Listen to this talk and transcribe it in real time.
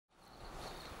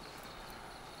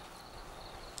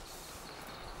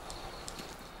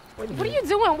What are you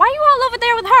doing? Why are you all over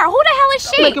there with her? Who the hell is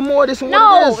she? I'm making more of this than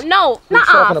what it is. No,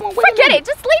 nuh-uh. Forget it.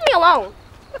 Just leave me alone.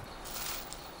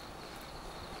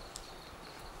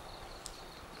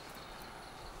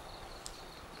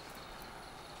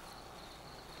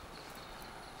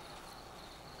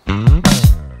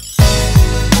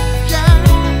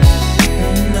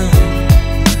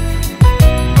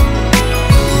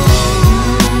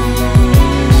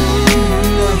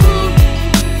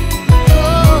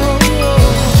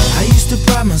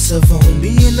 On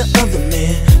being the other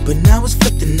man, but now it's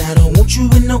flipped and I don't want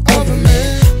you with no other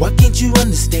man. Why can't you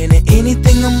understand that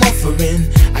anything I'm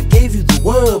offering? I gave you the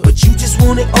world, but you just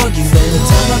wanted argument. From the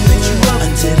time I picked you up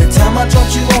until the time I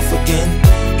dropped you off again.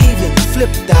 Even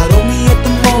flipped out on me at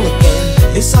the mall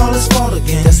again. It's all his fault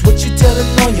again. That's what you telling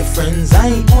all your friends.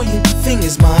 I ain't pointing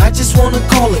fingers, ma, I just wanna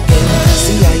call again.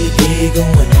 See how your day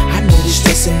going. I know you're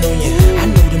stressing on you.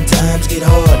 I know them times get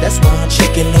hard, that's why I'm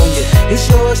checking on you. It's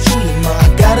yours truly, ma, I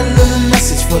got a little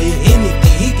message for you.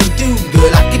 Anything he can do,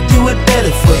 girl, I can do it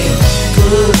better for you.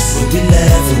 Cause when we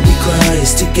laugh and we cry,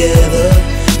 it's together.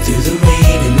 Through the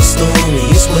rain and the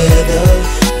stormiest weather,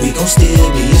 we gon' still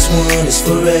be as one, it's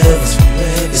forever,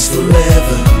 it's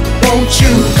forever. Won't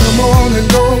you come on and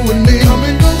go with me? Come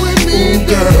and go with me, ooh,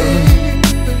 girl.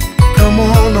 Come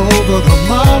on over to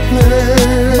my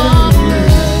place.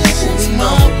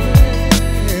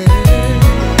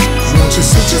 Won't you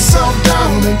sit yourself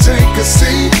down and take a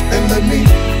seat and let me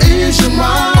ease your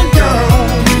mind, girl?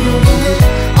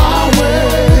 Our way.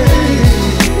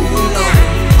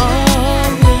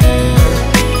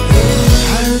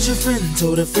 Your friend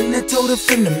told a friend that told a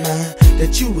friend of mine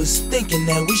that you was thinking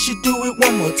that we should do it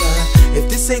one more time. If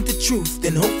this ain't the truth,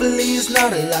 then hopefully it's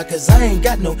not a lie. Cause I ain't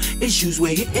got no issues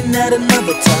with hitting that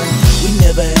another time. We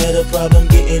never had a problem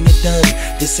getting it done.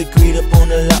 Disagreed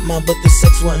upon a lot, ma, but the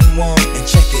sex wasn't one. And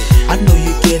check it, I know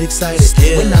you get excited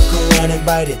when I come around and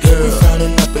bite it. Girl,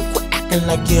 frowning up and quit acting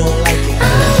like you don't like it.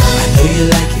 I know you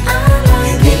like it,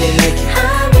 you really like it.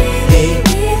 Hey,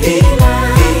 hey, hey,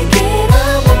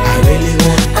 I really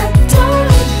want it.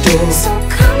 So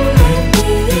come and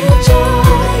enjoy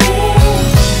it.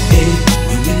 Hey,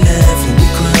 when we laugh and we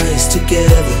cry, it's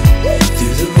together.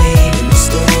 Through the rain and the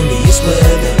stormiest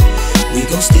weather, we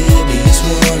gon' still be as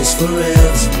one, it's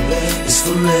forever, it's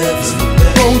forever.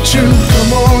 Won't you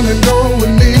come on and go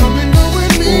with me?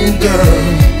 Ooh, girl,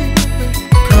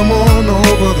 come on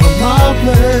over to my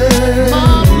place.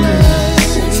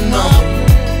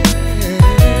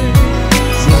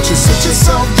 Won't you sit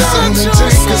yourself down and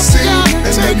take a seat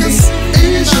and make us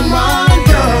ease your mind,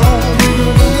 girl?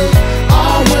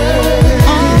 Our way.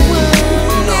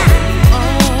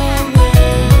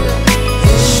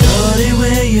 Shorty,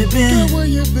 where you been?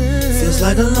 Feels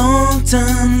like a long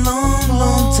time,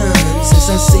 long time since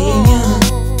I seen you.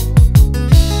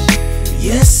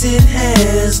 Yes, it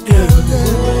has, girl.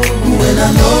 When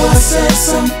I know I said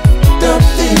some dumb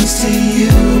things to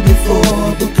you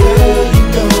before, but girl, you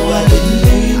know I didn't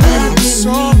mean it. I didn't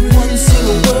mean one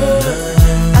single word.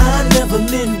 I never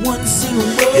meant one single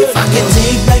word. If I could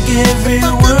take back every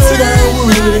word, I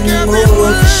would, and more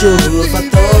for sure. If I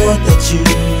thought that you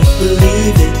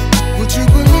believe it, Would you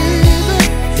believe it?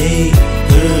 hey,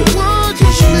 girl,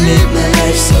 cause you make my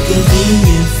life so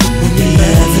convenient for me. When we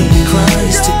laugh and we cry,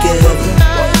 it's together.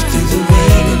 Through the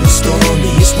rain and the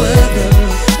stormiest weather,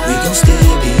 we gon'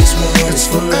 still be as one, it's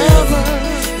forever,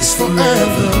 it's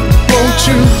forever. Won't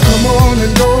you come on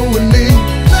and go with me?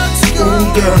 Ooh,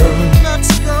 girl,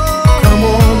 come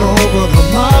on over to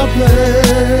my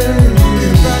place.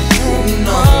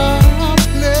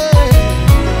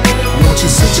 Won't you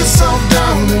sit yourself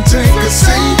down and take a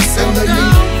seat and let me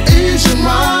ease your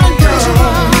mind, girl?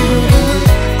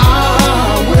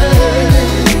 Our way.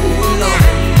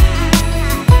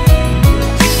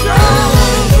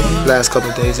 Last couple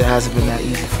of days, it hasn't been that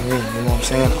easy for me, you know what I'm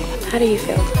saying? How do you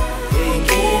feel?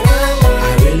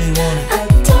 I really want it.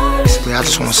 Basically, I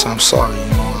just want to say I'm sorry, you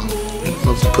know. I'd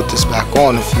love to put this back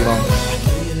on if you don't.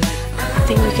 I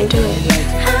think we can do it.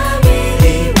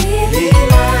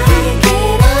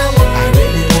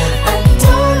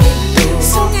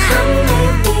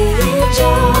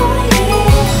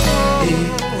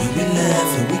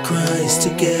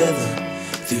 Together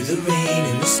through the rain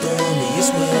and the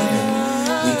stormiest weather,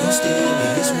 we gon' still be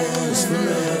as one, it's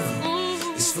forever.